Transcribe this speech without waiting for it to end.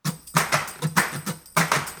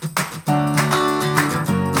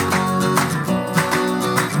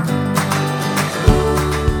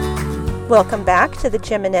Welcome back to the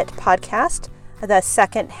Jim and It podcast, the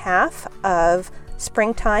second half of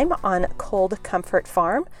Springtime on Cold Comfort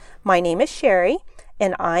Farm. My name is Sherry,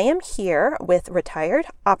 and I am here with retired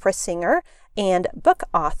opera singer and book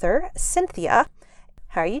author Cynthia.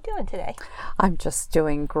 How are you doing today? I'm just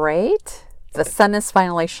doing great. The sun is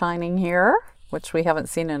finally shining here, which we haven't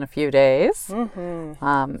seen in a few days.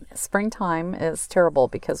 Springtime is terrible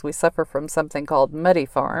because we suffer from something called muddy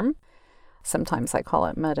farm. Sometimes I call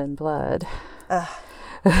it mud and blood.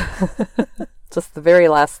 Just the very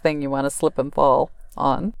last thing you want to slip and fall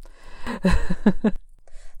on.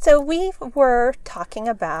 So we were talking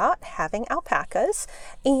about having alpacas,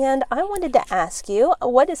 and I wanted to ask you,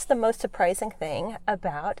 what is the most surprising thing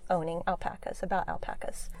about owning alpacas,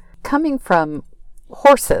 Coming from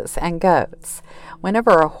horses and goats,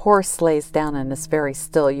 whenever a horse lays down and is very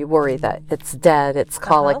still, you worry that it's dead, it's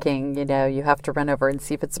colicking, you have to run over and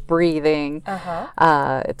see if it's breathing.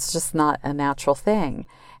 It's just not a natural thing.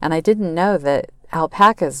 And I didn't know that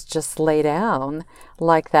alpacas just lay down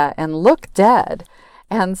like that and look dead.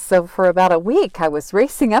 And so for about a week, I was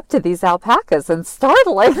racing up to these alpacas and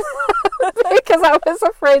startling because I was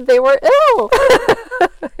afraid they were ill,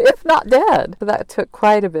 if not dead. That took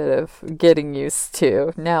quite a bit of getting used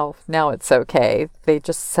to. Now it's okay. They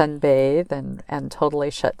just sunbathe and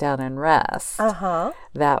totally shut down and rest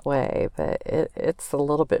that way. But it's a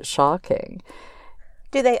little bit shocking.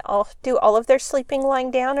 Do they do all of their sleeping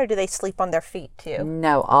lying down, or do they sleep on their feet too?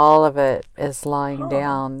 No, all of it is lying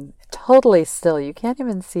down, totally still. You can't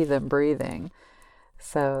even see them breathing.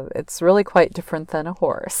 So it's really quite different than a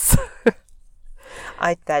horse.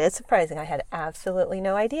 That is surprising. I had absolutely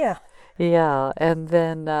no idea. Yeah, and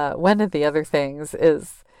then one of the other things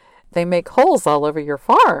is they make holes all over your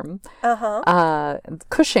farm.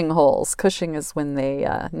 Cushing holes. Cushing is when they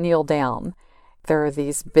kneel down. There are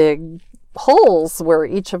these big holes where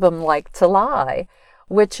each of them like to lie,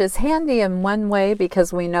 which is handy in one way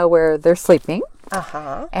because we know where they're sleeping.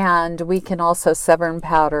 And we can also Severn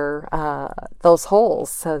powder those holes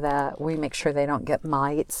so that we make sure they don't get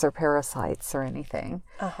mites or parasites or anything.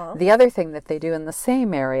 The other thing that they do in the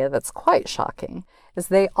same area that's quite shocking is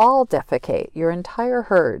they all defecate. Your entire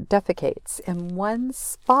herd defecates in one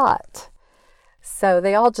spot. So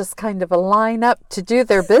they all just kind of line up to do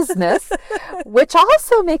their business, which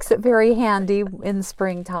also makes it very handy in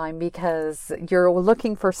springtime because you're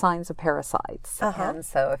looking for signs of parasites. And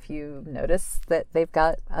so if you notice that they've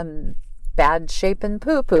got bad shape and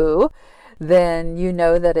poo-poo, then you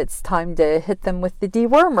know that it's time to hit them with the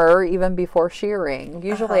dewormer even before shearing.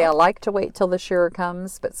 Usually I like to wait till the shearer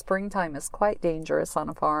comes, but springtime is quite dangerous on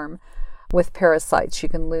a farm. With parasites, you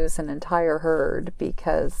can lose an entire herd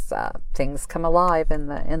because things come alive in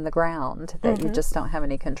the ground that you just don't have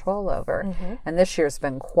any control over. And this year's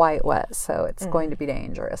been quite wet, so it's going to be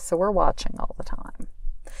dangerous. So we're watching all the time.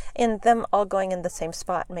 And them all going in the same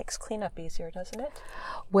spot makes cleanup easier, doesn't it?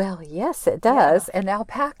 Well, yes, it does. And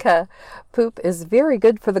alpaca poop is very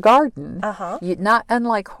good for the garden. Not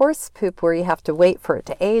unlike horse poop where you have to wait for it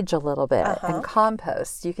to age a little bit and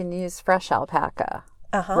compost. You can use fresh alpaca.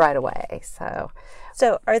 Right away. So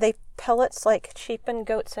are they pellets like sheep and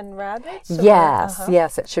goats and rabbits? Or?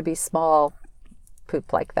 Yes, it should be small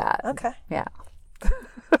poop like that. Okay. Yeah.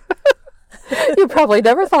 You probably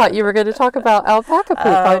never thought you were going to talk about alpaca poop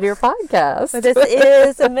on your podcast. This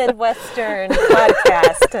is a Midwestern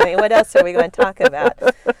podcast. I mean, what else are we going to talk about?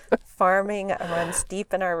 Farming runs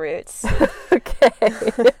deep in our roots. Okay.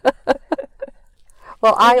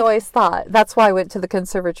 Well, I always thought that's why I went to the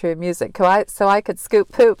Conservatory of Music, so I could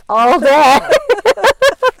scoop poop all day.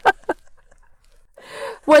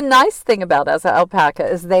 One nice thing about us alpaca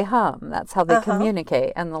is they hum. That's how they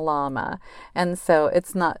communicate, and the llama. And so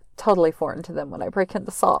it's not totally foreign to them when I break into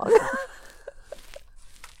song.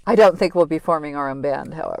 I don't think we'll be forming our own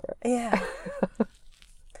band, however. Yeah.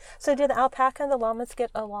 So do the alpaca and the llamas get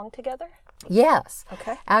along together? Yes.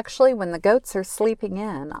 Okay. Actually, when the goats are sleeping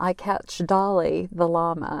in, I catch Dolly, the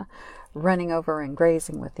llama, running over and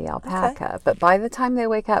grazing with the alpaca. But by the time they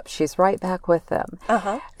wake up, she's right back with them.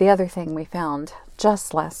 The other thing we found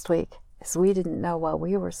just last week is we didn't know while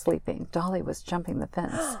we were sleeping, Dolly was jumping the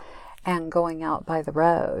fence and going out by the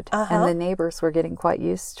road. And the neighbors were getting quite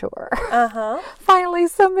used to her. Finally,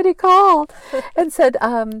 somebody called and said,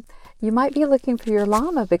 you might be looking for your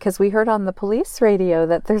llama because we heard on the police radio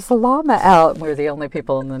that there's a llama out. We're the only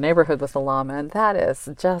people in the neighborhood with a llama, and that is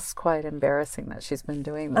just quite embarrassing that she's been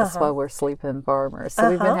doing this while we're sleeping farmers. So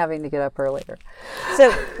we've been having to get up earlier.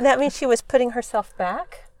 So that means she was putting herself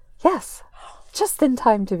back? Yes, just in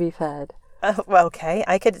time to be fed. Well, okay,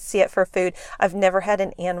 I could see it for food. I've never had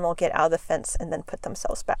an animal get out of the fence and then put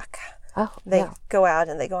themselves back. Oh, They yeah. go out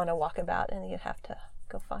and they go on a walkabout, and you have to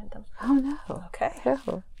go find them. Oh, no. Okay.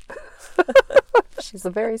 No. She's a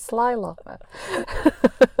very sly llama.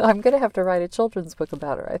 I'm going to have to write a children's book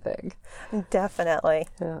about her, I think. Definitely.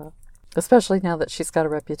 Yeah. Especially now that she's got a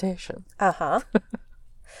reputation. Uh-huh.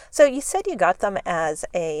 So you said you got them as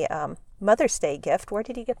a Mother's Day gift. Where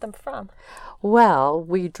did you get them from? Well,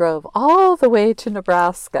 we drove all the way to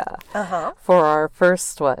Nebraska for our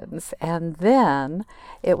first ones. And then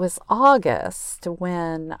it was August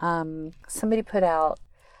when somebody put out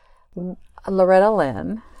Loretta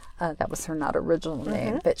Lynn. That was her not original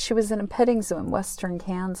name, but she was in a petting zoo in western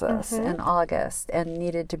Kansas in August and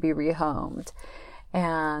needed to be rehomed.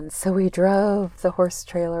 And so we drove the horse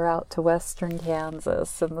trailer out to western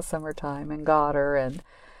Kansas in the summertime and got her, and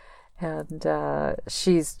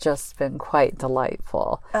she's just been quite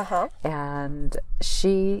delightful. And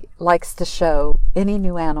she likes to show any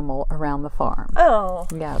new animal around the farm. Oh.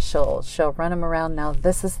 Yeah, she'll run them around. Now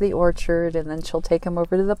this is the orchard, and then she'll take them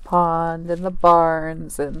over to the pond and the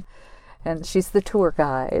barns, and she's the tour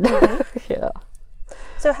guide. Yeah.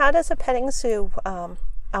 So how does a petting zoo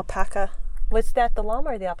alpaca? Was that the llama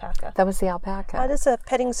or the alpaca? That was the alpaca. How does a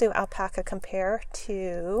petting zoo alpaca compare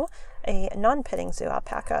to a non-petting zoo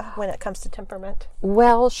alpaca when it comes to temperament?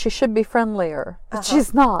 Well, she should be friendlier, but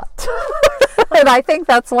she's not. And I think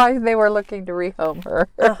that's why they were looking to rehome her.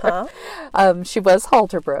 She was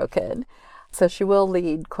halter broken, so she will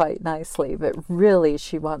lead quite nicely, but really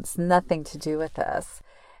she wants nothing to do with us.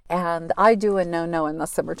 And I do a no-no in the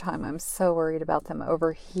summertime. I'm so worried about them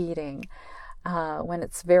overheating. When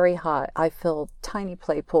it's very hot, I fill tiny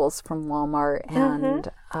play pools from Walmart,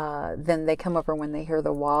 and then they come over when they hear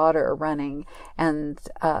the water running, and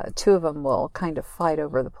two of them will kind of fight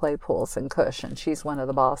over the play pools, and Cush, and she's one of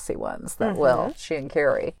the bossy ones that will, she and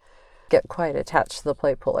Carrie, get quite attached to the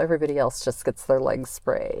play pool. Everybody else just gets their legs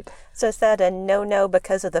sprayed. So is that a no-no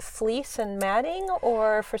because of the fleece and matting,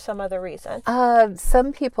 or for some other reason?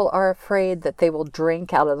 Some people are afraid that they will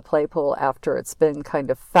drink out of the play pool after it's been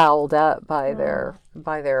kind of fouled up by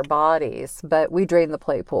their bodies. But we drain the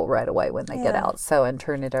play pool right away when they get out, and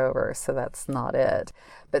turn it over. So that's not it.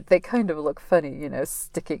 But they kind of look funny,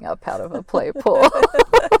 sticking up out of a play pool,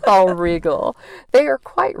 all regal. They are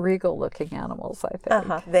quite regal-looking animals, I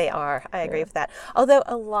think. They are. I agree with that. Although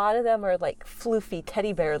a lot of them are like floofy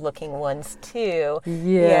teddy bear-looking ones too.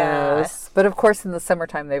 Yes. But of course, in the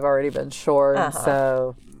summertime, they've already been shorn,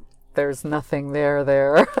 so there's nothing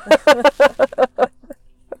there.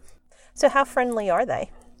 So how friendly are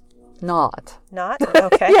they? Not.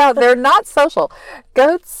 Okay. Yeah, they're not social.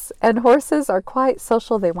 Goats and horses are quite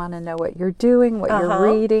social. They want to know what you're doing, what you're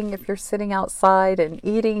reading. If you're sitting outside and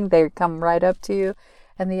eating, they come right up to you.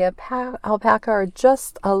 And the alpaca are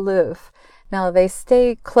just aloof. Now, they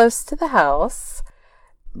stay close to the house,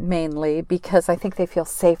 mainly because I think they feel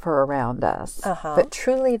safer around us. But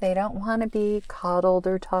truly, they don't want to be coddled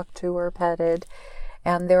or talked to or petted.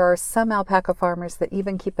 And there are some alpaca farmers that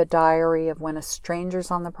even keep a diary of when a stranger's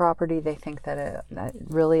on the property. They think that it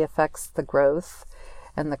really affects the growth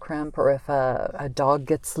and the crimp, or if a dog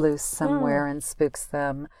gets loose somewhere and spooks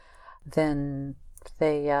them, then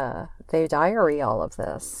they diary all of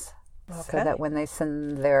this, so that when they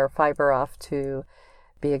send their fiber off to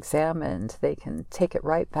be examined, they can take it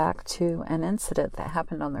right back to an incident that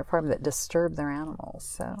happened on their farm that disturbed their animals.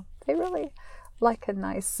 So they really like a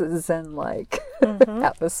nice zen-like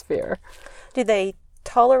atmosphere. Do they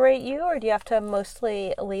tolerate you, or do you have to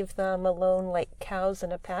mostly leave them alone like cows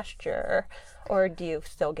in a pasture, or do you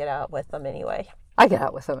still get out with them anyway? I get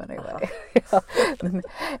out with them anyway.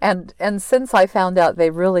 And since I found out they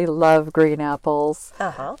really love green apples,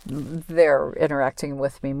 they're interacting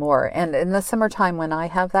with me more. And in the summertime, when I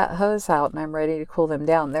have that hose out and I'm ready to cool them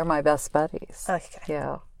down, they're my best buddies. Okay.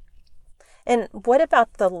 Yeah. And what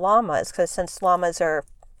about the llamas? Because since llamas are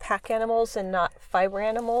pack animals and not fiber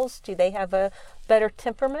animals, do they have a better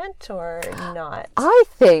temperament or not? I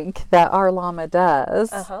think that our llama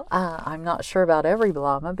does. I'm not sure about every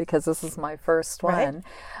llama because this is my first one.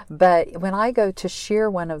 But when I go to shear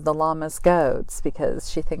one of the llama's goats, because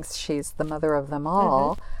she thinks she's the mother of them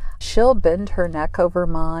all, she'll bend her neck over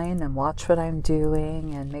mine and watch what I'm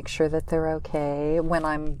doing and make sure that they're okay.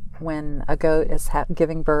 When a goat is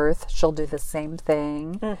giving birth, she'll do the same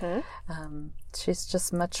thing. She's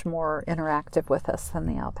just much more interactive with us than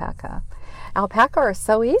the alpaca. Alpaca are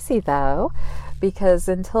so easy, though, because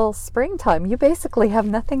until springtime, you basically have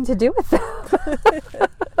nothing to do with them.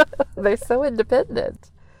 They're so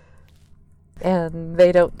independent. And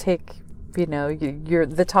they don't take, you're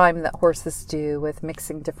the time that horses do with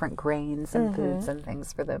mixing different grains and foods and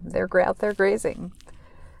things for them. They're out there grazing.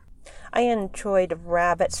 I enjoyed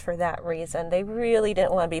rabbits for that reason. They really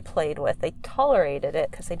didn't want to be played with. They tolerated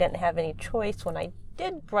it because they didn't have any choice when I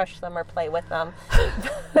did brush them or play with them.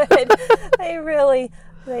 But they really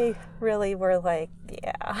were like,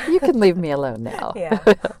 yeah. You can leave me alone now. Yeah.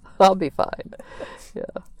 I'll be fine. Yeah.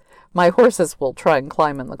 My horses will try and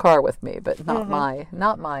climb in the car with me, but not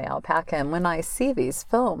my alpaca. And when I see these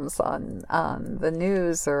films on the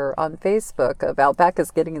news or on Facebook of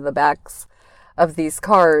alpacas getting in the backs of these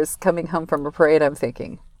cars coming home from a parade, I'm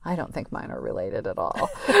thinking, I don't think mine are related at all.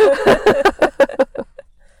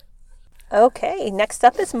 Okay, next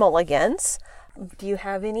up is mulligans. Do you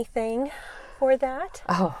have anything for that?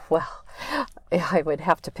 Oh, well, I would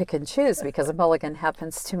have to pick and choose because a mulligan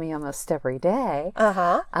happens to me almost every day.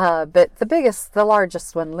 But the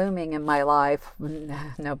largest one looming in my life,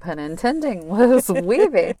 no pun intending, was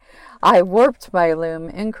weaving. I warped my loom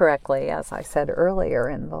incorrectly, as I said earlier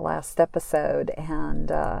in the last episode,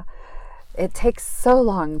 and it takes so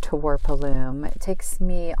long to warp a loom. It takes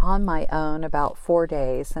me on my own about 4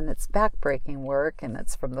 days, and it's backbreaking work, and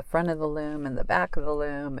it's from the front of the loom and the back of the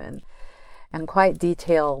loom, and quite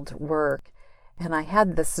detailed work. And I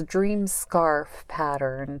had this dream scarf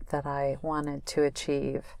pattern that I wanted to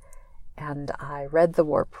achieve, and I read the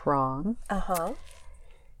warp wrong.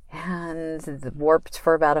 And warped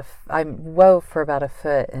for about I wove for about a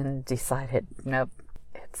foot and decided, nope,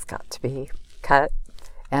 it's got to be cut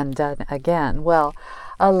and done again. Well,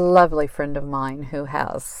 a lovely friend of mine who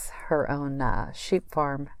has her own sheep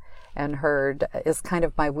farm and herd is kind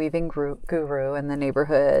of my weaving guru in the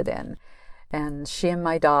neighborhood, and she and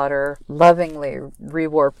my daughter lovingly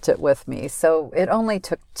rewarped it with me. So it only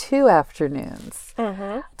took 2 afternoons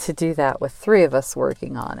to do that with 3 of us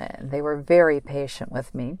working on it. And they were very patient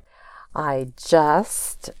with me. I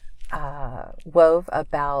just wove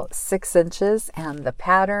about 6 inches, and the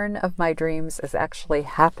pattern of my dreams is actually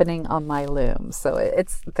happening on my loom. So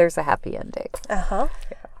there's a happy ending. Yeah.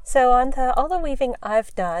 So on all the weaving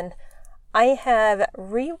I've done, I have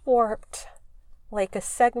rewarped like a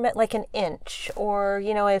segment, like an inch, or,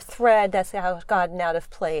 a thread that's gotten out of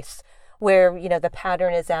place where, the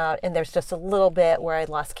pattern is out and there's just a little bit where I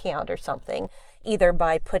lost count or something, either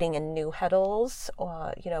by putting in new heddles,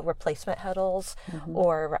 or, replacement heddles,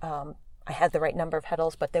 or I had the right number of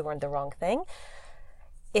heddles, but they weren't the wrong thing.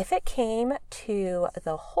 If it came to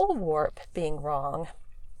the whole warp being wrong,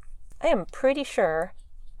 I am pretty sure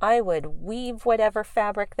I would weave whatever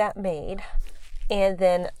fabric that made and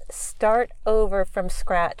then start over from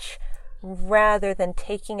scratch rather than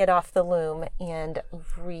taking it off the loom and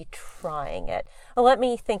retrying it. Well, let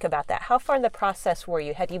me think about that. How far in the process were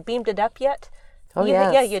you? Had you beamed it up yet?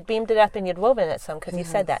 Yes. Yeah, you'd beamed it up and you'd woven it some because you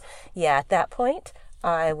said that. Yeah, at that point,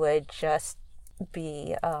 I would just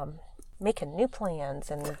be making new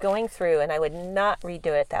plans and going through, and I would not redo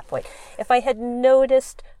it at that point. If I had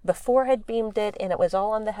noticed before I'd beamed it and it was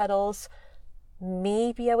all on the heddles,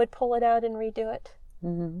 maybe I would pull it out and redo it.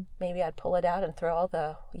 Maybe I'd pull it out and throw all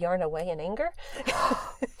the yarn away in anger.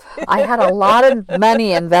 I had a lot of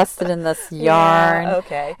money invested in this yarn. Yeah,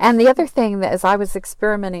 okay. And the other thing that is I was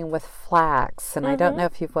experimenting with flax, and I don't know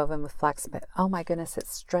if you've woven with flax, but oh my goodness, it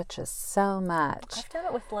stretches so much. I've done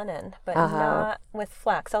it with linen, but not with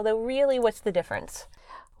flax. Although really, what's the difference?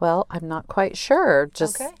 Well, I'm not quite sure.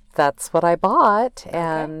 Just that's what I bought,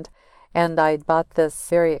 and I bought this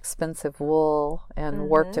very expensive wool and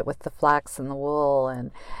warped it with the flax and the wool,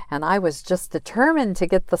 and I was just determined to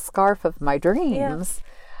get the scarf of my dreams.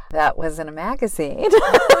 That was in a magazine.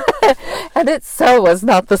 And it so was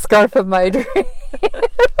not the scarf of my dreams.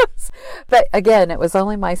 But again, it was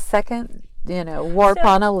only my second, warp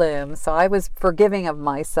on a loom, so I was forgiving of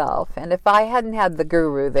myself. And if I hadn't had the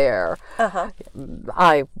guru there,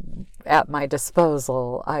 at my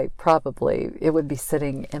disposal, it would be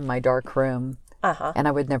sitting in my dark room, and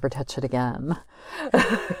I would never touch it again.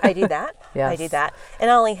 I do that. Yes. I do that. And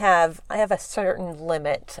I have a certain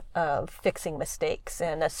limit of fixing mistakes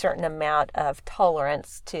and a certain amount of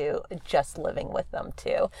tolerance to just living with them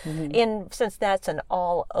too. And since that's an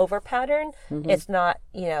all over pattern, it's not,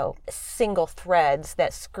 single threads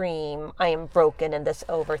that scream, I am broken in this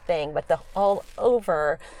over thing, but the all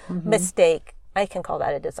over mistake, I can call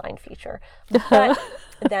that a design feature. But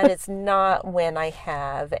that is not when I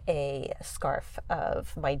have a scarf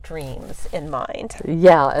of my dreams in mind.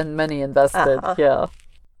 Yeah, and money invested. Yeah.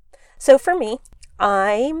 So for me,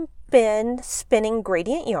 I've been spinning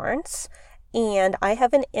gradient yarns, and I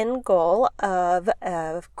have an end goal of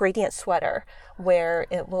a gradient sweater where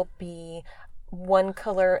it will be one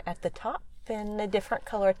color at the top and a different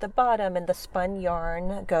color at the bottom, and the spun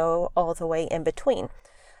yarn go all the way in between.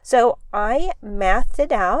 So I mathed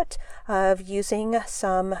it out of using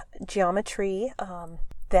some geometry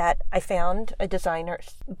that I found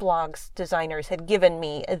designers had given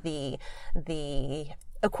me the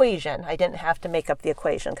equation. I didn't have to make up the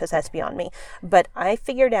equation because that's beyond me. But I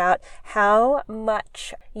figured out how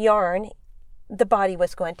much yarn the body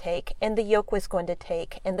was going to take, and the yoke was going to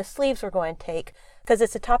take, and the sleeves were going to take, because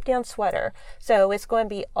it's a top-down sweater. So it's going to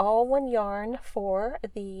be all one yarn for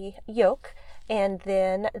the yoke, and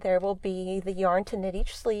then there will be the yarn to knit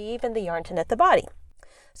each sleeve and the yarn to knit the body.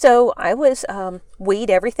 So I was weighed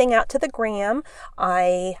everything out to the gram.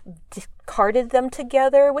 I carded them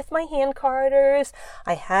together with my hand carders.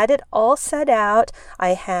 I had it all set out.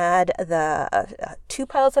 I had the 2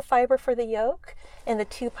 piles of fiber for the yoke, and the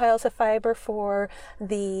 2 piles of fiber for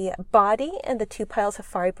the body, and the 2 piles of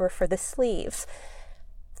fiber for the sleeves.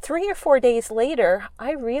 3 or 4 days later,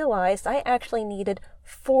 I realized I actually needed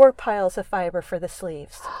 4 piles of fiber for the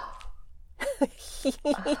sleeves.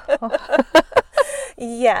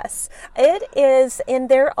 Yes, it is, and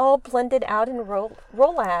they're all blended out in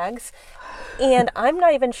roll-ags, and I'm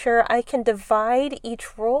not even sure I can divide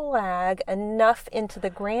each roll-ag enough into the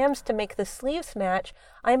grams to make the sleeves match.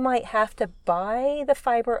 I might have to buy the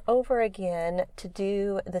fiber over again to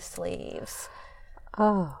do the sleeves.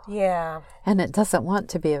 Oh. Yeah. And it doesn't want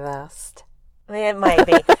to be a vest. It might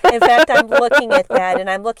be. In fact, I'm looking at that, and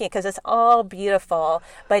I'm looking because it's all beautiful,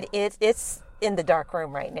 but it's in the dark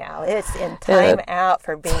room right now. It's in time out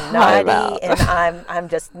for being naughty, and I'm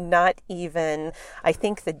just not even. I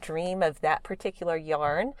think the dream of that particular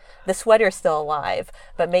yarn, the sweater is still alive,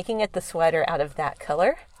 but making it the sweater out of that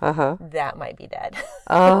color, that might be dead.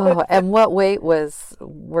 Oh, and what weight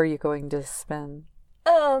were you going to spend?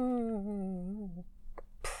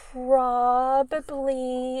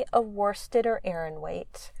 Probably a worsted or Aran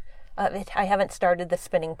weight. I haven't started the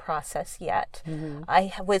spinning process yet. Mm-hmm.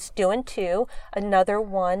 I was doing 2. Another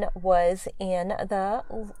one was in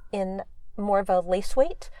more of a lace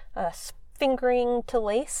weight, fingering to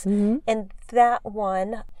lace, and that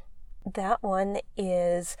one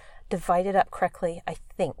is divided up correctly, I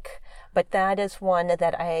think. But that is one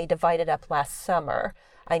that I divided up last summer.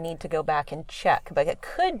 I need to go back and check, but it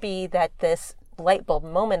could be that this light bulb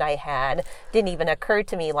moment I had didn't even occur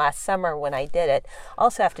to me last summer when I did it.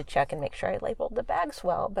 Also have to check and make sure I labeled the bags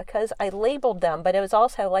well, because I labeled them, but it was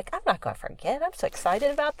also like, I'm not going to forget. I'm so excited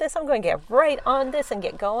about this. I'm going to get right on this and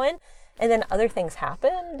get going. And then other things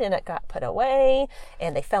happened, and it got put away,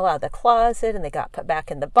 and they fell out of the closet, and they got put back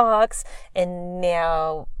in the box. And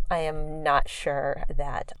now I am not sure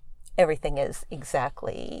that everything is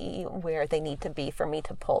exactly where they need to be for me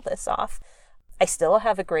to pull this off. I still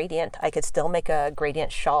have a gradient. I could still make a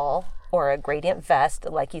gradient shawl or a gradient vest,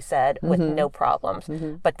 like you said, with no problems.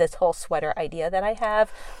 Mm-hmm. But this whole sweater idea that I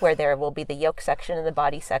have, where there will be the yoke section and the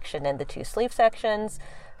body section and the 2 sleeve sections,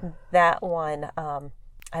 that one,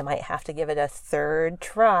 I might have to give it a 3rd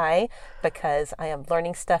try, because I am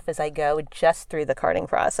learning stuff as I go just through the carding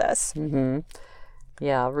process. Mm-hmm.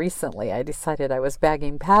 Yeah, recently I decided I was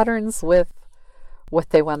bagging patterns with what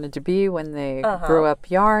they wanted to be when they grew up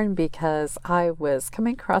yarn, because I was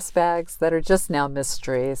coming across bags that are just now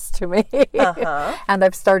mysteries to me. And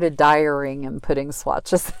I've started diarying and putting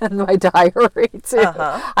swatches in my diary too.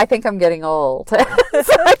 I think I'm getting old, so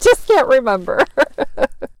I just can't remember.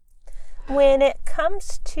 When it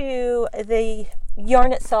comes to the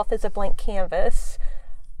yarn itself as a blank canvas,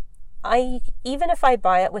 even if I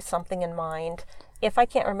buy it with something in mind, if I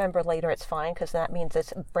can't remember later, it's fine, because that means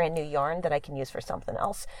it's brand new yarn that I can use for something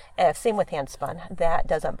else. Same with hand spun. That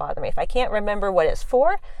doesn't bother me. If I can't remember what it's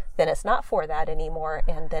for, then it's not for that anymore,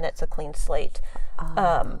 and then it's a clean slate.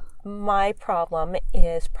 My problem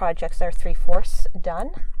is projects that are 3/4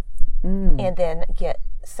 done and then get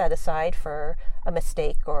set aside for a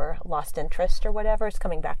mistake or lost interest or whatever. It's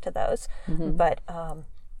coming back to those. But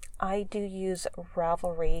I do use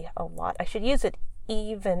Ravelry a lot. I should use it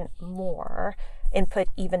even more and put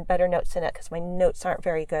even better notes in it, because my notes aren't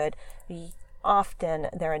very good. Often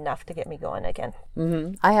they're enough to get me going again.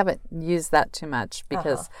 I haven't used that too much,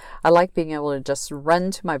 because I like being able to just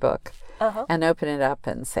run to my book and open it up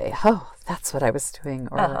and say, oh, that's what I was doing.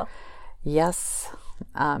 Or yes,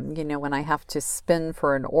 when I have to spin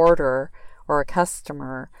for an order or a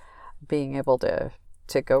customer, being able to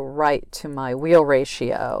go right to my wheel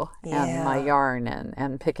ratio and my yarn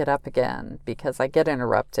and pick it up again, because I get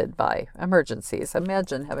interrupted by emergencies.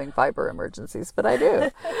 Imagine having fiber emergencies, but I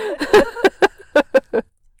do.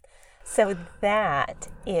 So that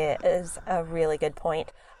is a really good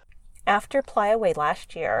point. After Ply Away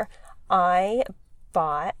last year, I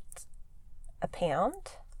bought a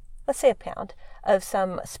pound of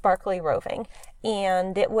some sparkly roving,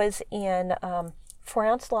 and it was in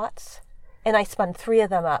 4-ounce lots, and I spun 3 of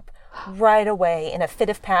them up right away in a fit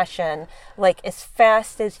of passion, like as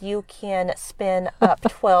fast as you can spin up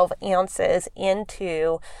 12 ounces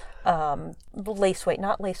into lace weight,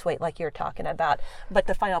 not lace weight like you're talking about, but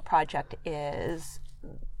the final project is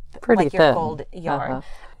pretty like thin. your gold yarn.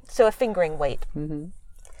 So a fingering weight.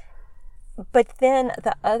 But then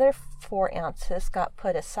the other 4 ounces got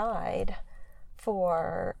put aside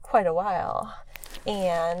for quite a while.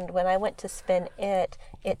 And when I went to spin it,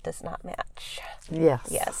 it does not match.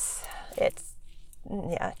 Yes. It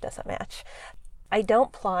doesn't match. I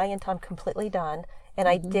don't ply until I'm completely done. And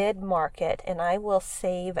I did mark it, and I will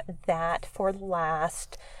save that for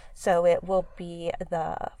last. So it will be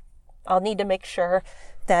I'll need to make sure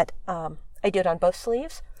that I do it on both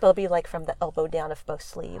sleeves. They'll be like from the elbow down of both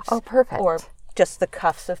sleeves. Oh, perfect. Or just the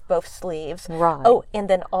cuffs of both sleeves. Right. Oh, and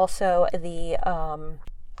then also the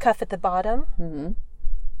cuff at the bottom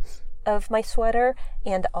of my sweater,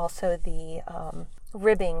 and also the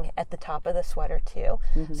ribbing at the top of the sweater too.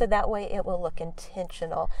 So that way it will look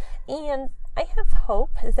intentional. And I have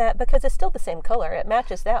hope that because it's still the same color, it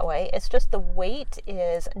matches that way. It's just the weight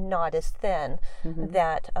is not as thin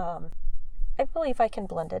that I believe I can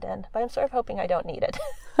blend it in, but I'm sort of hoping I don't need it.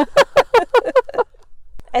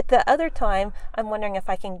 At the other time, I'm wondering if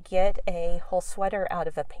I can get a whole sweater out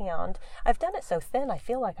of a pound. I've done it so thin, I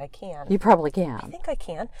feel like I can. You probably I can. think I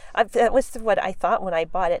can. That was what I thought when I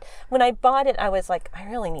bought it. When I bought it, I was like, I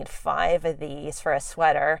really need 5 of these for a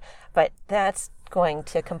sweater, but that's going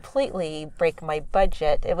to completely break my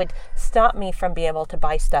budget. It would stop me from being able to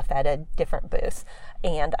buy stuff at a different booth.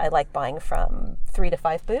 And I like buying from 3 to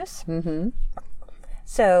 5 booths.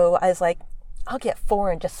 So I was like, I'll get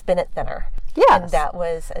 4 and just spin it thinner. Yes. And that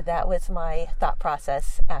was my thought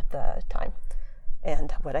process at the time,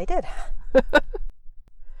 and what I did.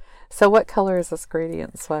 So what color is this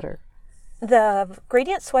gradient sweater? The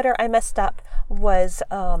gradient sweater I messed up was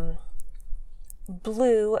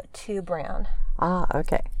blue to brown. Ah,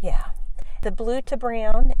 okay. Yeah. The blue to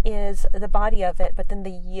brown is the body of it, but then the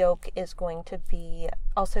yoke is going to be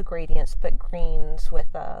also gradients, but greens with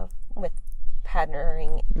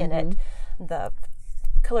patterning in it. The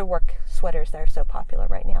color work sweaters that are so popular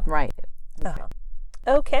right now. Right. Okay.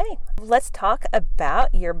 Okay, let's talk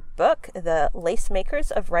about your book, The Lace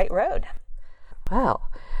Makers of Wright Road. Wow.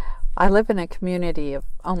 I live in a community of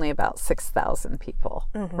only about 6,000 people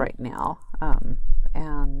right now.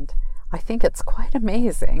 And I think it's quite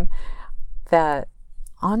amazing that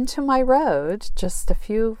onto my road, just a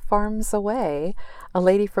few farms away, a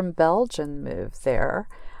lady from Belgium moved there.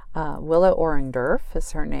 Willa Orendorf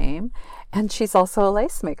is her name, and she's also a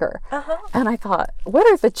lace maker. And I thought, what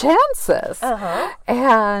are the chances?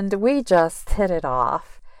 And we just hit it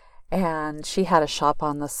off. And she had a shop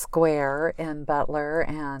on the square in Butler,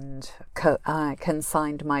 and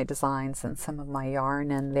consigned my designs and some of my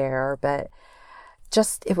yarn in there. But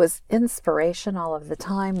just, it was inspiration all of the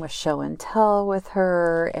time with show and tell with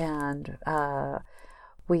her, and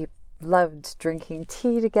we loved drinking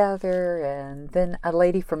tea together. And then a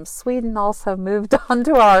lady from Sweden also moved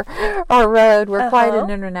onto our road. We're quite an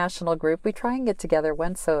international group. We try and get together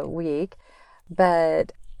once a week.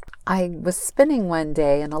 But I was spinning one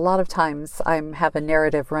day, and a lot of times I have a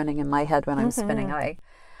narrative running in my head when I'm spinning. I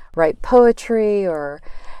write poetry or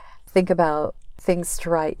think about things to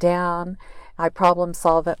write down. I problem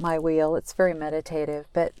solve at my wheel. It's very meditative.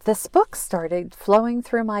 But this book started flowing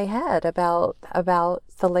through my head about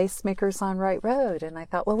the lace makers on Wright Road. And I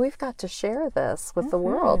thought, well, we've got to share this with the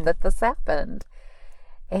world, that this happened.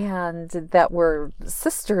 And that we're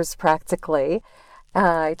sisters practically.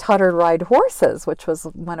 I taught her to ride horses, which was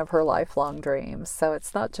one of her lifelong dreams. So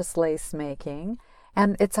it's not just lace making.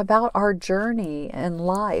 And it's about our journey in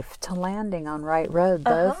life to landing on Wright Road,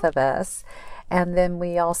 both of us. And then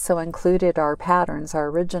we also included our patterns, our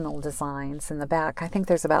original designs in the back. I think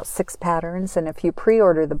there's about 6 patterns. And if you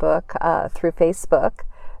pre-order the book through Facebook,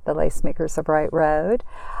 The Lace Makers of Wright Road,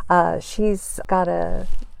 she's got a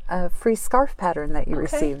free scarf pattern that you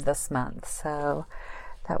received this month. So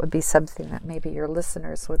that would be something that maybe your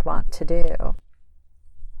listeners would want to do.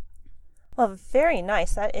 Well, very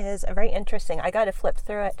nice. That is very interesting. I got to flip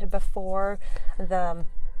through it before the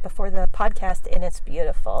podcast, and it's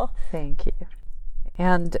beautiful. Thank you.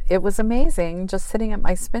 And it was amazing just sitting at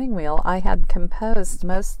my spinning wheel. I had composed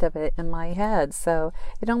most of it in my head, so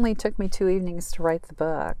it only took me 2 evenings to write the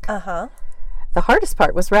book. The hardest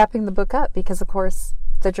part was wrapping the book up because, of course,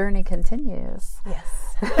 the journey continues.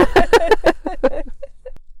 Yes.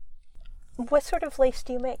 What sort of lace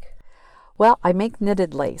do you make? Well, I make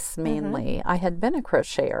knitted lace mainly. I had been a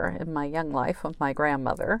crocheter in my young life with my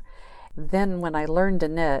grandmother. Then when I learned to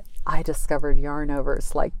knit, I discovered yarn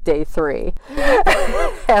overs like day 3.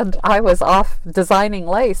 And I was off designing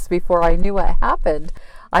lace before I knew what happened.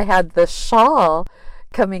 I had the shawl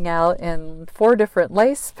coming out in 4 different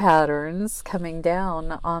lace patterns coming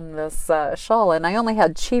down on this shawl. And I only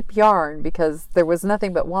had cheap yarn because there was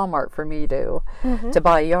nothing but Walmart for me to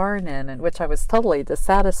buy yarn in, and which I was totally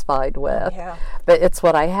dissatisfied with. Yeah. But it's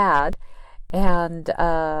what I had. And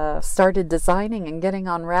started designing and getting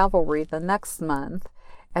on Ravelry the next month.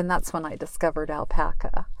 And that's when I discovered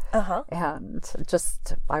alpaca. And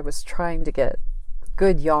just, I was trying to get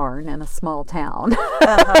good yarn in a small town.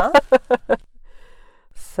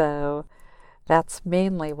 So that's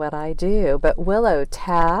mainly what I do. But Willow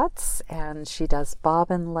tats, and she does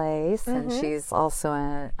bobbin lace, and she's also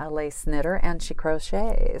a lace knitter, and she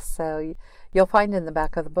crochets. So you'll find in the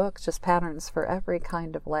back of the book just patterns for every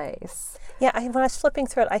kind of lace. Yeah, when I was flipping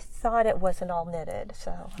through it, I thought it wasn't all knitted,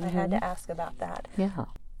 so I had to ask about that. Yeah.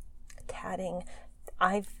 Tatting.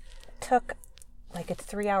 I took like a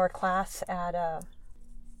 3-hour class at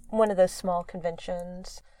one of those small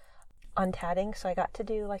conventions on tatting, so I got to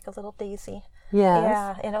do like a little daisy. Yes.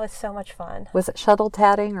 Yeah, and it was so much fun. Was it shuttle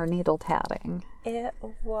tatting or needle tatting? It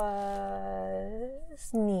was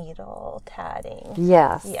needle tatting.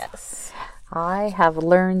 Yes. Yes. I have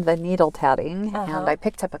learned the needle tatting, and I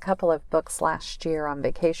picked up a couple of books last year on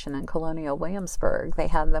vacation in Colonial Williamsburg. They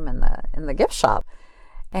had them in the gift shop,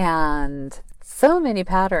 and so many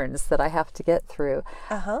patterns that I have to get through.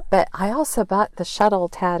 But I also bought the shuttle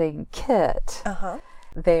tatting kit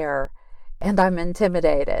there, and I'm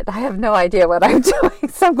intimidated. I have no idea what I'm doing,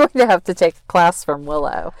 so I'm going to have to take a class from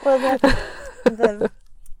Willow. Well, the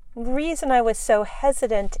reason I was so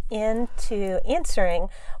hesitant into answering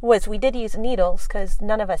was we did use needles because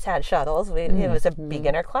none of us had shuttles. It was a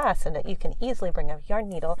beginner class, and you can easily bring a yarn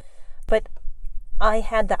needle. But I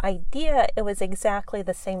had the idea it was exactly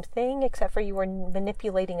the same thing, except for you were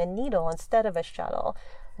manipulating a needle instead of a shuttle.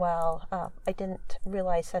 Well, I didn't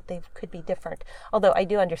realize that they could be different. Although I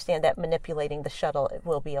do understand that manipulating the shuttle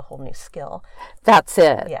will be a whole new skill. That's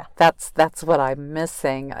it. Yeah. That's what I'm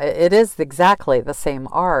missing. It is exactly the same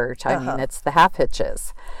art. I mean, it's the half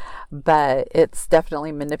hitches, but it's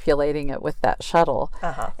definitely manipulating it with that shuttle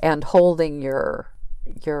and holding your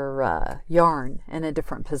yarn in a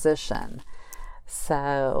different position.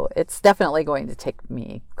 So it's definitely going to take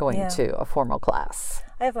me going to a formal class.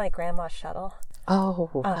 I have my grandma's shuttle. Oh,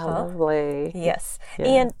 how lovely. Yes. Yeah.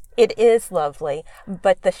 And it is lovely,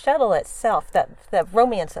 but the shuttle itself, the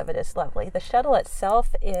romance of it is lovely. The shuttle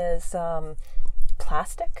itself is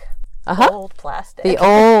plastic. Old plastic. The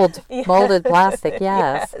old molded plastic,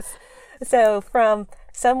 yes. So from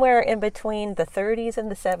somewhere in between the 30s and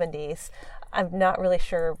the 70s, I'm not really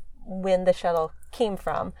sure when the shuttle came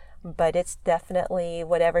from, but it's definitely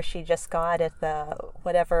whatever she just got at the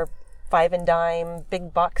whatever 5 and dime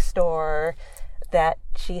big box store that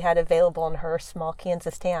she had available in her small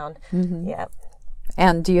Kansas town. Yeah.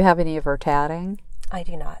 And do you have any of her tatting? I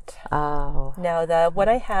do not. Oh. No, what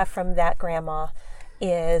I have from that grandma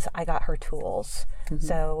is I got her tools.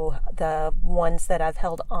 So the ones that I've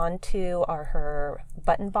held on to are her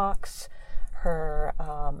button box, her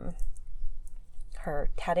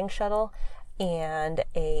tatting shuttle, and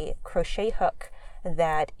a crochet hook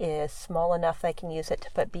that is small enough that I can use it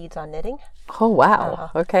to put beads on knitting. Oh,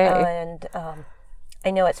 wow. Okay. And I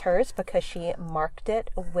know it's hers because she marked it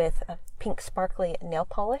with a pink sparkly nail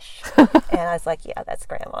polish. And I was like, yeah, that's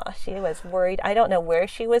Grandma. She was worried. I don't know where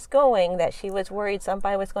she was going, that she was worried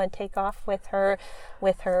somebody was going to take off with her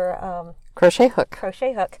crochet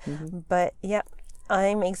hook. But yeah,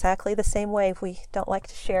 I'm exactly the same way. We don't like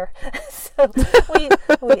to share. So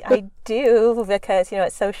I do because,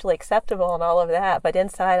 it's socially acceptable and all of that. But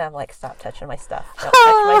inside, I'm like, stop touching my stuff. Don't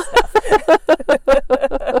touch my stuff.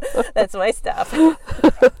 That's my stuff.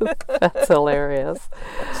 That's hilarious.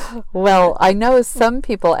 Well, I know some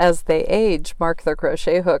people, as they age, mark their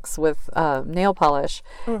crochet hooks with nail polish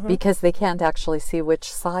because they can't actually see which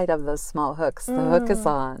side of those small hooks the hook is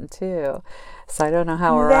on, too. So I don't know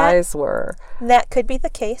how her eyes were. That could be the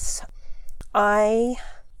case. I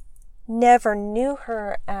never knew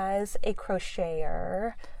her as a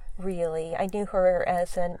crocheter, really. I knew her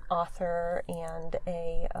as an author and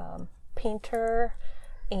a painter,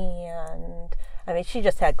 and I mean, she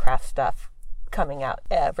just had craft stuff coming out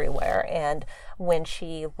everywhere. And when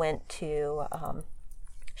she went to,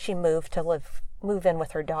 she moved in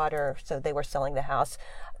with her daughter, so they were selling the house.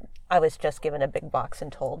 I was just given a big box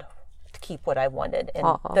and told to keep what I wanted,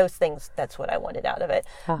 and those things, that's what I wanted out of it.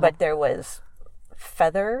 But there was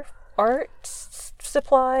feather art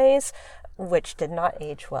supplies, which did not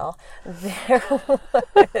age well. There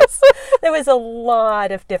was a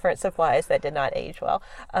lot of different supplies that did not age well.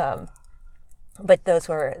 But those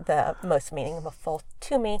were the most meaningful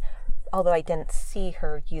to me, although I didn't see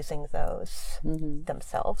her using those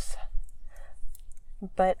themselves.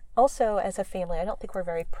 But also, as a family, I don't think we're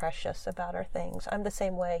very precious about our things. I'm the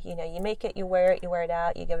same way. You make it, you wear it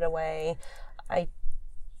out, you give it away. I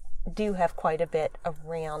do have quite a bit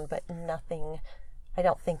around, but nothing, I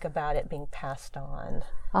don't think about it being passed on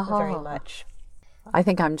very much. I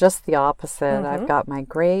think I'm just the opposite. I've got my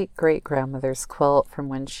great-great-grandmother's quilt from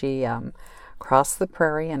when she crossed the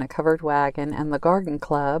prairie in a covered wagon, and the Garden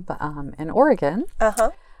Club in Oregon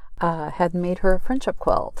had made her a friendship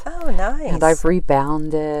quilt. Oh, nice. And I've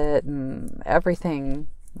rebound it, and everything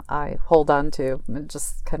I hold on to. It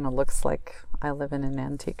just kind of looks like I live in an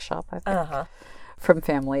antique shop, I think, from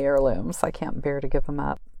family heirlooms. I can't bear to give them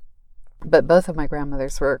up. But both of my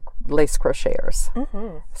grandmothers were lace crocheters.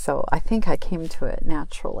 So I think I came to it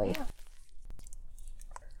naturally. Yeah.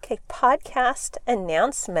 Okay, podcast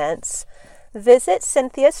announcements. Visit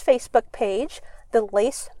Cynthia's Facebook page, The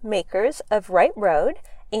Lace Makers of Wright Road,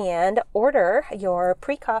 and order your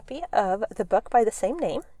pre-copy of the book by the same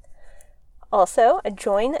name. Also,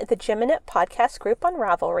 join the Gym-In-It podcast group on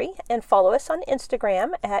Ravelry and follow us on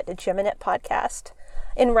Instagram at Gym-In-It Podcast.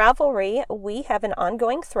 In Ravelry, we have an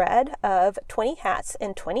ongoing thread of 20 hats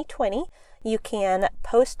in 2020. You can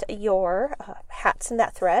post your hats in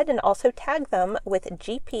that thread and also tag them with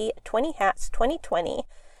GP 20 Hats 2020.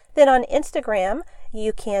 Then on Instagram,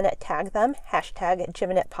 you can tag them, hashtag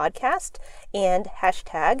Gym-In-It Podcast and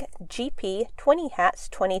hashtag GP 20 Hats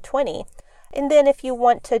 2020. And then if you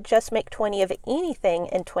want to just make 20 of anything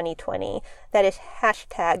in 2020, that is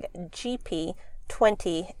hashtag GP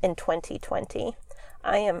 20 in 2020.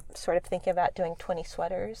 I am sort of thinking about doing 20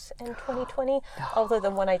 sweaters in 2020, although the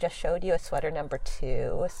one I just showed you is sweater number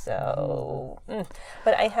 2. So,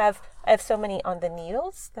 but I have so many on the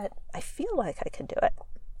needles that I feel like I could do it.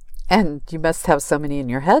 And you must have so many in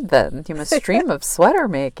your head then. You must dream of sweater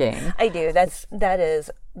making. I do. That is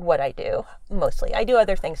what I do mostly. I do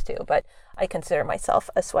other things too, but I consider myself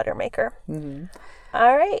a sweater maker.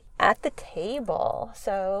 All right, at the table.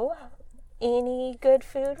 So, any good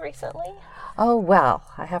food recently? Oh, well,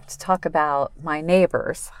 I have to talk about my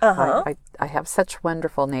neighbors. I have such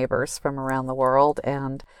wonderful neighbors from around the world,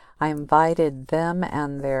 and I invited them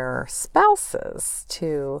and their spouses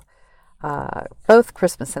to both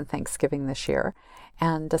Christmas and Thanksgiving this year,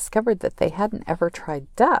 and discovered that they hadn't ever tried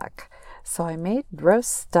duck. So I made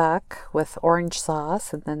roast duck with orange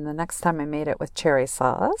sauce, and then the next time I made it with cherry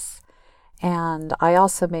sauce. And I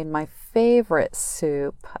also made my favorite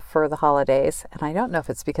soup for the holidays. And I don't know if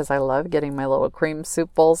it's because I love getting my little cream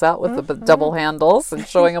soup bowls out with the double handles and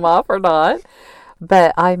showing them off or not.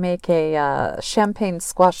 But I make a champagne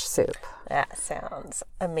squash soup. That sounds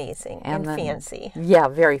amazing and fancy. Yeah,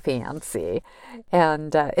 very fancy.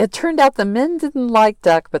 And it turned out the men didn't like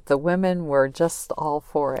duck, but the women were just all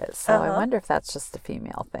for it. So I wonder if that's just a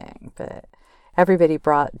female thing. But everybody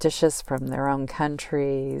brought dishes from their own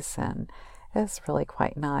countries, and it was really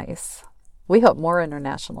quite nice. We hope more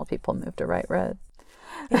international people move to Wright Road.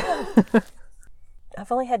 Yeah.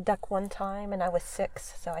 I've only had duck one time, and I was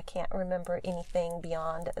 6, so I can't remember anything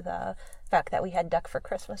beyond the fact that we had duck for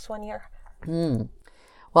Christmas one year. Well,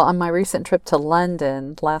 on my recent trip to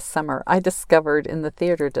London last summer, I discovered in the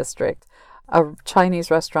theater district a Chinese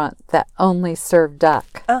restaurant that only served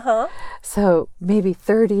duck. So maybe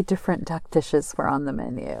 30 different duck dishes were on the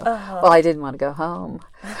menu. Well, I didn't want to go home.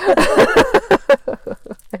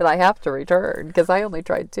 And I have to return because I only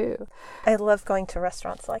tried 2. I love going to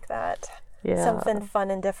restaurants like that. Yeah. Something fun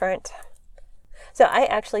and different. So I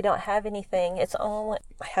actually don't have anything. I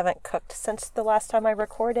haven't cooked since the last time I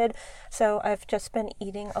recorded. So I've just been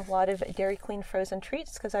eating a lot of Dairy Queen frozen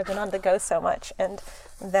treats because I've been on the go so much. And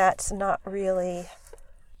that's not really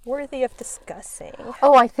worthy of discussing.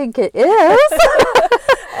 Oh, I think it is.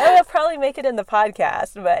 I'll probably make it in the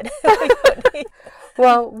podcast, but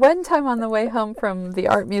Well, one time on the way home from the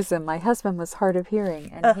art museum, my husband was hard of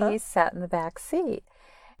hearing, and he sat in the back seat.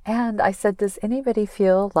 And I said, does anybody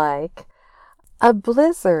feel like a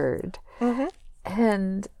blizzard?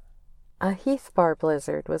 And a Heath bar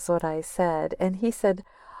blizzard was what I said. And he said,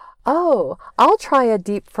 oh, I'll try a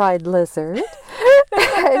deep fried lizard.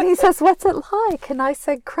 And he says, what's it like? And I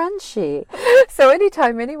said, crunchy. So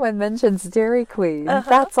anytime anyone mentions Dairy Queen,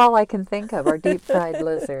 that's all I can think of are deep fried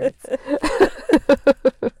lizards.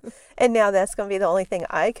 And now that's going to be the only thing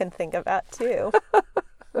I can think about too.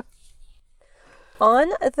 On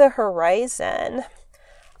the horizon,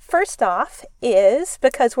 first off is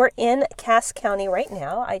because we're in Cass County right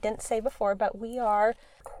now. I didn't say before, but we are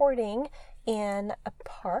recording in a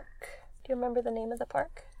park. Do you remember the name of the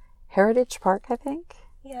park? Heritage Park, I think.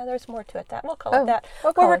 Yeah, there's more to it. We'll call it that.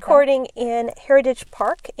 We're recording in Heritage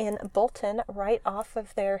Park in Bolton, right off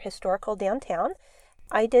of their historical downtown.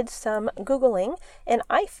 I did some Googling, and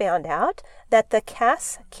I found out that the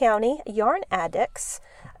Cass County Yarn Addicts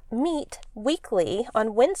meet weekly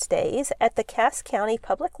on Wednesdays at the Cass County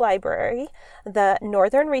Public Library, the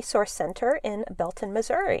Northern Resource Center in Belton,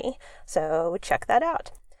 Missouri. So check that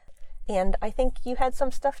out. And I think you had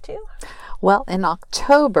some stuff too? Well, in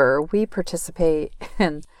October, we participate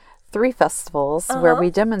in 3 festivals where we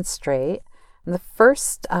demonstrate. The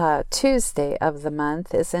first Tuesday of the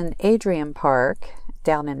month is in Adrian Park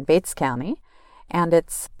down in Bates County, and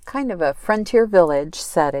it's kind of a frontier village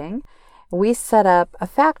setting. We set up a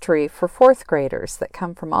factory for 4th graders that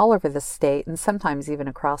come from all over the state and sometimes even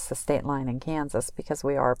across the state line in Kansas because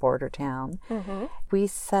we are a border town. Mm-hmm. We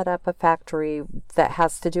set up a factory that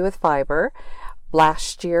has to do with fiber.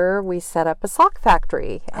 Last year, we set up a sock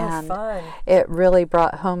factory. And fun. It really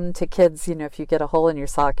brought home to kids, if you get a hole in your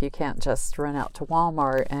sock, you can't just run out to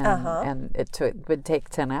Walmart and it would take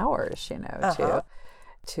 10 hours,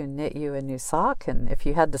 to knit you a new sock, and if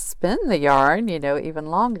you had to spin the yarn, even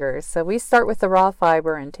longer. So we start with the raw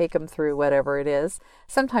fiber and take them through whatever it is.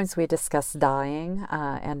 Sometimes we discuss dyeing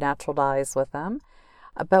and natural dyes with them.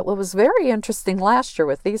 But what was very interesting last year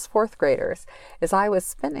with these 4th graders is I was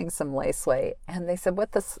spinning some lace weight, and they said,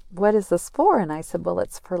 what is this for? And I said, well,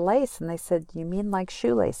 it's for lace. And they said, you mean like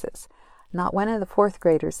shoelaces? Not one of the 4th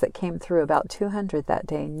graders that came through, about 200 that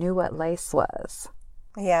day, knew what lace was.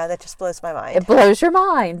 Yeah, that just blows my mind. It blows your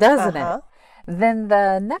mind, doesn't it? Then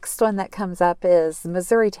the next one that comes up is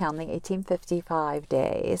Missouri Town, the 1855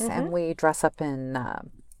 days. Mm-hmm. And we dress up in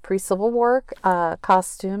pre-Civil War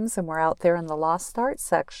costumes, and we're out there in the Lost Art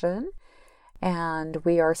section. And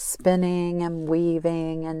we are spinning and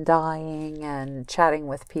weaving and dyeing and chatting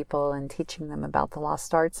with people and teaching them about the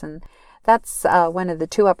Lost Arts. And that's one of the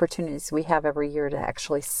 2 opportunities we have every year to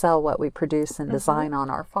actually sell what we produce and design on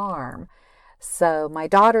our farm. So my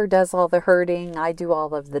daughter does all the herding, I do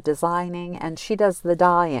all of the designing, and she does the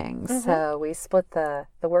dyeing. Mm-hmm. So we split the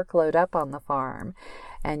workload up on the farm,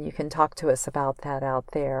 and you can talk to us about that out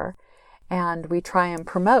there. And we try and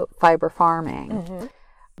promote fiber farming. Mm-hmm.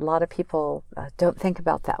 A lot of people don't think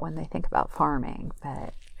about that when they think about farming,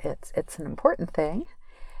 but it's an important thing.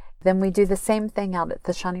 Then we do the same thing out at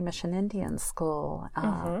the Shawnee Mission Indian School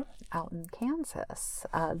out in Kansas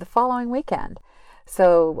the following weekend.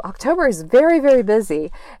 So October is very, very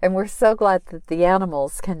busy, and we're so glad that the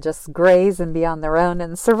animals can just graze and be on their own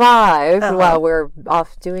and survive while we're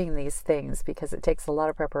off doing these things, because it takes a lot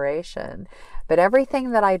of preparation. But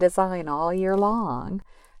everything that I design all year long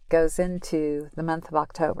goes into the month of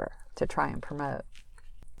October to try and promote.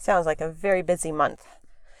 Sounds like a very busy month.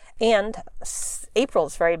 And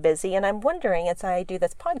April's very busy, and I'm wondering, as I do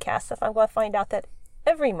this podcast, if I'm going to find out that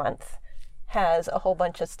every month has a whole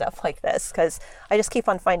bunch of stuff like this, because I just keep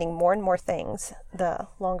on finding more and more things the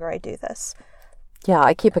longer I do this. Yeah,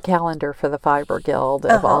 I keep a calendar for the Fiber Guild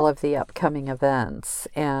of all of the upcoming events,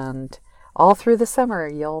 and all through the summer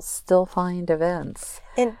you'll still find events.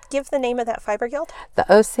 And give the name of that Fiber Guild.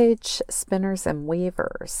 The Osage Spinners and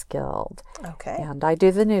Weavers Guild. Okay. And I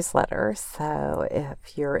do the newsletter, so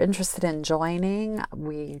if you're interested in joining,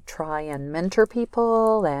 we try and mentor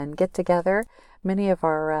people and get together. Many of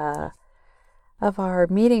our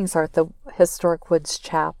meetings are at the Historic Woods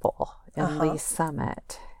Chapel in Lee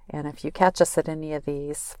Summit. And if you catch us at any of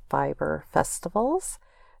these fiber festivals,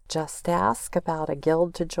 just ask about a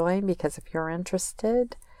guild to join, because if you're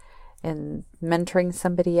interested in mentoring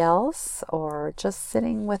somebody else or just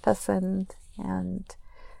sitting with us and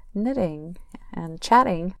knitting and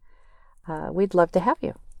chatting, we'd love to have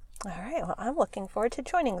you. All right. Well, I'm looking forward to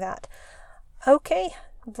joining that. Okay.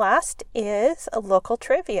 Last is a local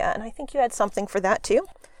trivia, and I think you had something for that too.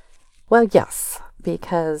 Well, yes,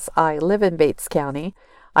 because I live in Bates County.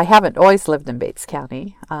 I haven't always lived in Bates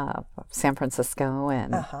County, San Francisco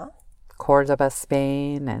and Cordoba,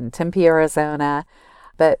 Spain, and Tempe, Arizona.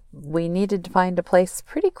 But we needed to find a place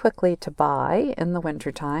pretty quickly to buy in the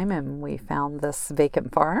wintertime, and we found this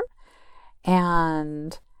vacant farm.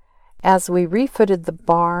 And as we refooted the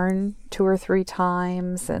barn 2 or 3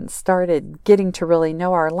 times and started getting to really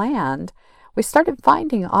know our land, we started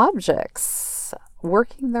finding objects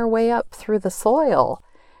working their way up through the soil.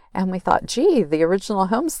 And we thought, gee, the original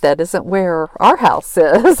homestead isn't where our house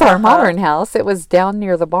is, our modern house. It was down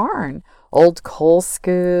near the barn. Old coal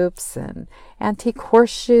scoops and antique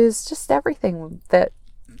horseshoes, just everything that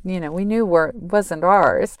we knew wasn't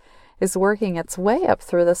ours, is working its way up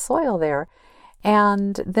through the soil there.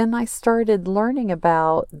 And then I started learning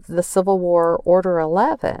about the Civil War Order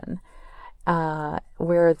 11,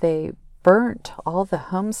 where they burnt all the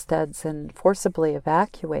homesteads and forcibly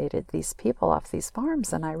evacuated these people off these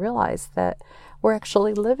farms. And I realized that we're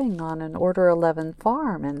actually living on an Order 11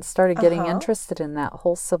 farm, and started getting interested in that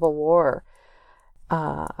whole Civil War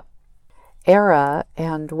era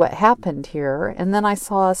and what happened here. And then I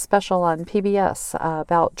saw a special on PBS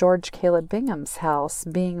about George Caleb Bingham's house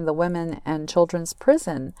being the women and children's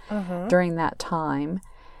prison during that time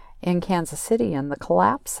in Kansas City, and the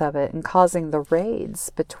collapse of it, and causing the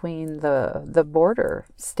raids between the border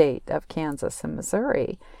state of Kansas and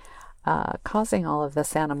Missouri, causing all of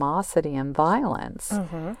this animosity and violence.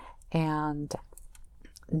 And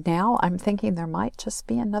now I'm thinking there might just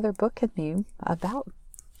be another book in me about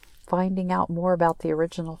finding out more about the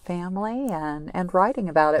original family and writing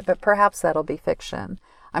about it, but perhaps that'll be fiction.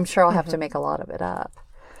 I'm sure I'll have to make a lot of it up.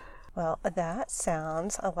 Well, that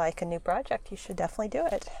sounds like a new project. You should definitely do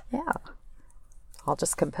it. Yeah. I'll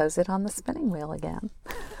just compose it on the spinning wheel again.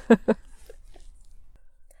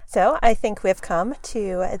 So I think we've come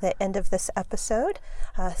to the end of this episode.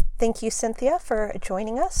 Thank you, Cynthia, for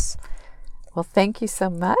joining us. Well, thank you so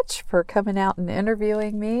much for coming out and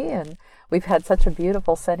interviewing me. And we've had such a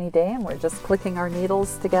beautiful sunny day, and we're just clicking our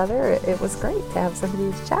needles together. It was great to have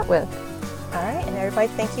somebody to chat with. All right. And everybody,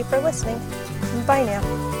 thank you for listening. Bye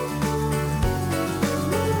now.